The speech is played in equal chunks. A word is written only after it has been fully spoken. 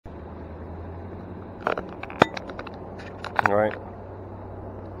Alright.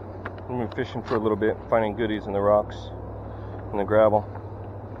 I've been fishing for a little bit, finding goodies in the rocks and the gravel.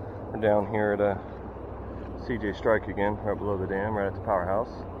 We're down here at CJ Strike again, right below the dam, right at the powerhouse.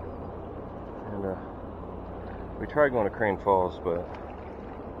 And we tried going to Crane Falls, but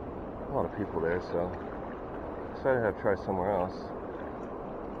a lot of people there, so decided to try somewhere else.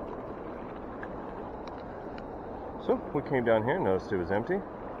 So we came down here and noticed it was empty,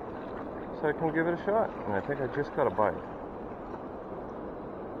 so I come give it a shot, and I think I just got a bite.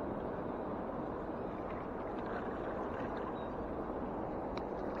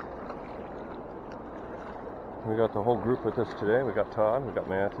 We got the whole group with us today. We got Todd, we got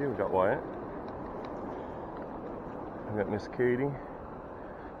Matthew, we got Wyatt, we got Miss Katie,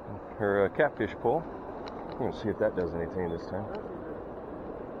 her catfish pole. We're going to see if that does anything this time.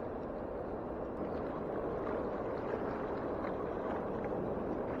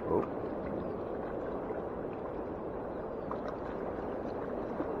 Oh.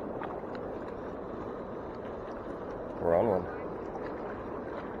 We're on one.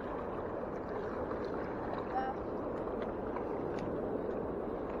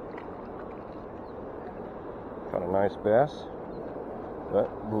 Got a nice bass. That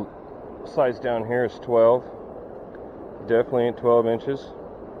size down here is 12. Definitely ain't 12 inches.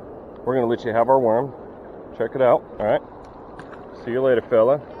 We're going to let you have our worm. Check it out. Alright. See you later,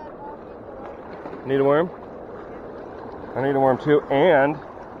 fella. Need a worm? I need a worm too. And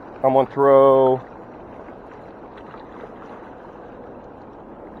I'm going to throw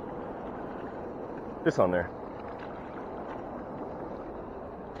this on there.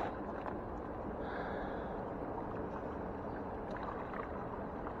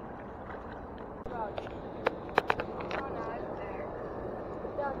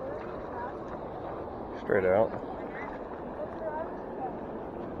 Straight out.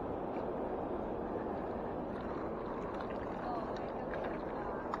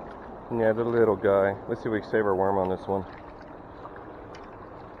 Yeah, the little guy. Let's see if we can save our worm on this one.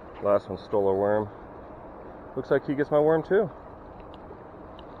 Last one stole our worm. Looks like he gets my worm too.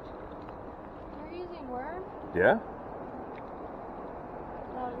 You're using worm? Yeah?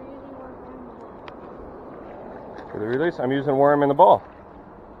 No, you're using worm in the ball. For the release, I'm using worm in the ball.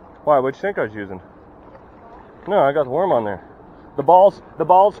 Why? What'd you think I was using? No, I got the worm on there. The balls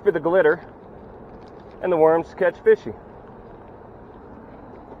for the glitter, and the worms to catch fishy.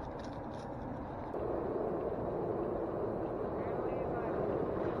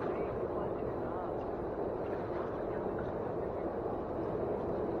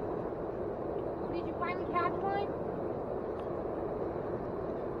 Did you finally catch one?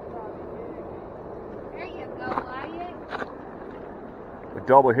 There you go, Wyatt. A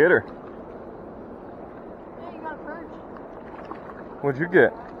double hitter. Yeah, you got a perch. What'd you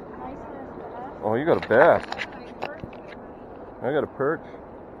get? Nice bass. Oh, you got a bass. I got a perch.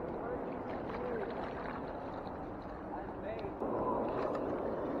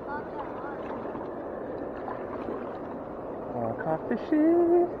 I caught fishy.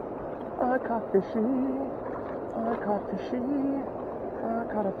 I caught fishy. I caught fishy. I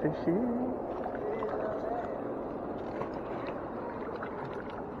caught a fishy.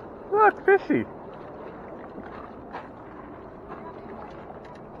 Look, fishy.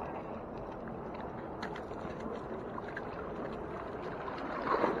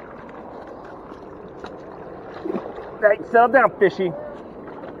 Right, settle down, fishy.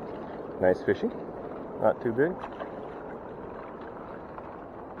 Nice fishy. Not too big.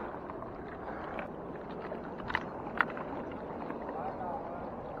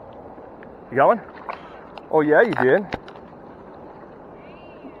 You got one? Oh yeah, you did.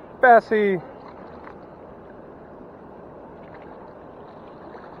 Bassy.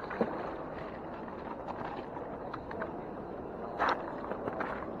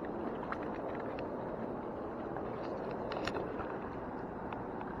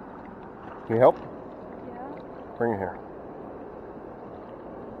 Can you help? Yeah. Bring it here.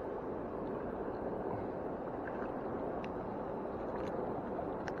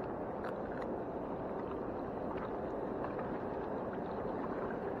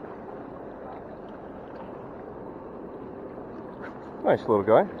 Nice little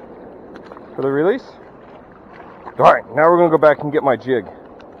guy. For the release? Alright, now we're going to go back and get my jig.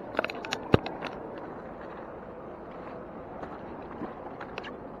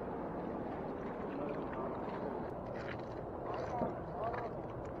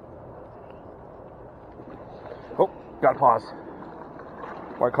 Oh, got a pause.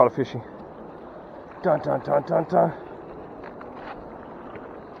 Oh, I caught a fishy. Dun dun dun dun dun.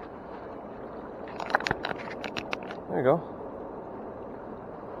 There you go.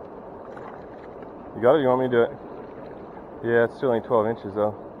 You got it? You want me to do it? Yeah, it's still only 12 inches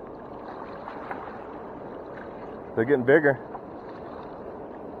though. They're getting bigger.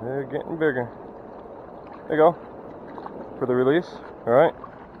 They're getting bigger. There you go. For the release. Alright.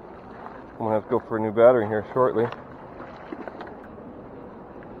 I'm going to have to go for a new battery here shortly.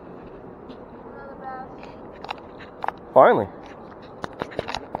 Finally.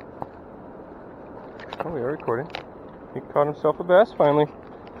 Oh, we are recording. He caught himself a bass finally.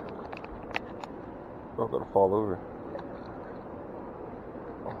 Oh, that'll fall over.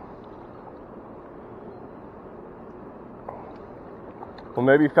 Well,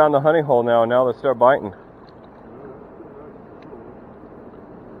 maybe he found the honey hole now, and now let's start biting.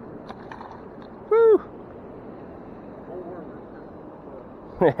 Woo!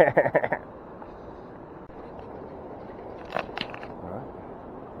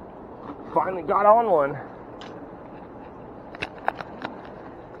 Finally got on one.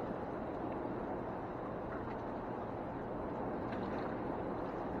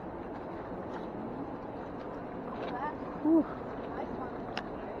 Whew. Nice one.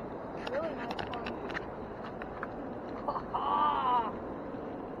 Really nice one.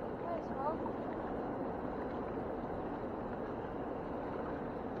 Nice one.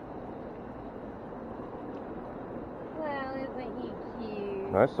 Well, isn't he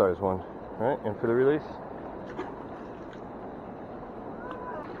cute? Nice size one. Alright, and for the release.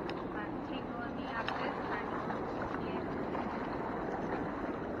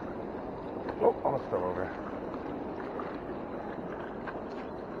 Oh, almost fell over.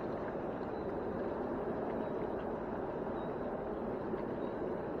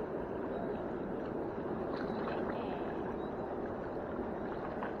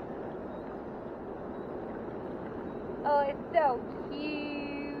 Oh, it's so cute.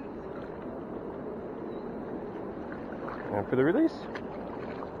 And for the release.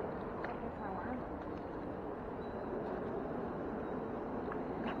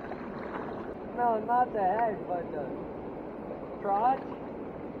 No, not the head, but the crotch.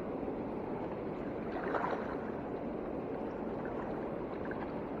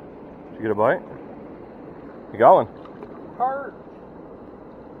 Did you get a bite? You got one. Hurt.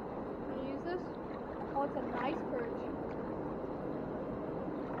 Can you use this? Oh, it's a nice perch.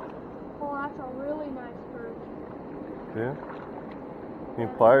 Oh, that's a really nice perch. Yeah. You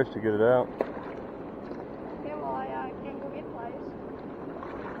need pliers to get it out. Okay, well, I can't go get pliers.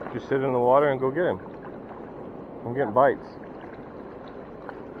 Just sit in the water and go get him. I'm getting bites.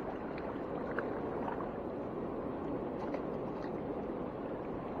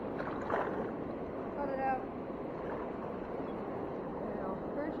 Cut it out.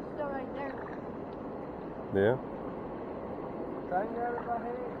 Perch is still right there. Yeah. Try and grab it by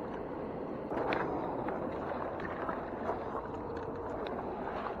hand.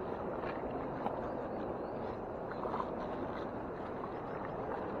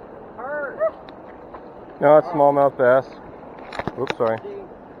 No, it's smallmouth bass. Oops, sorry. See,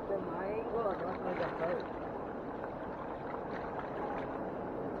 from my angle, it looks like a perch.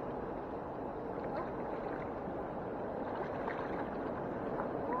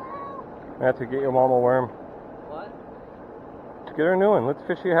 I have to get your mama worm. What? To get her a new one. Let the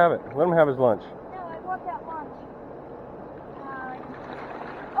fishy have it. Let him have his lunch. No, I want that lunch.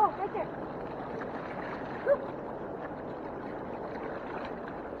 Oh, right there. Woo.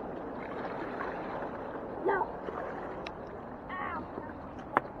 No. Ow.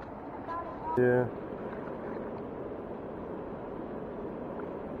 I got it. Yeah.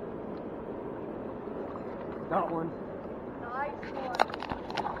 Got one. Nice one.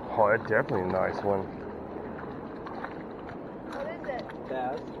 Oh, that's definitely a nice one. What is it?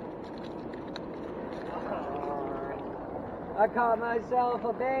 Bass. I caught myself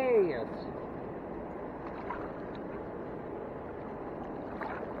a bass.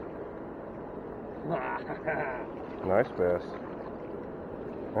 Nice bass.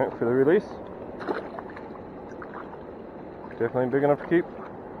 Alright, for the release. Definitely big enough to keep.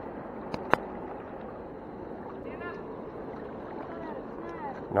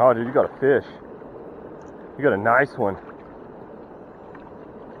 No, dude, you got a fish. You got a nice one.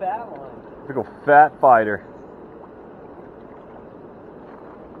 Fat one. Big ol' fat fighter.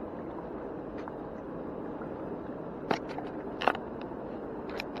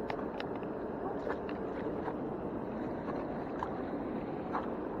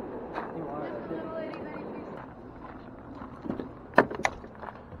 You want it?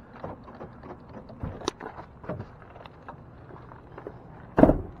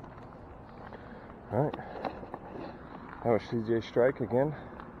 Alright. That was CJ Strike again.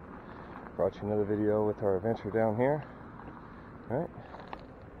 Brought you another video with our adventure down here. Alright.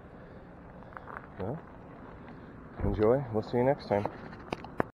 Well, enjoy. We'll see you next time.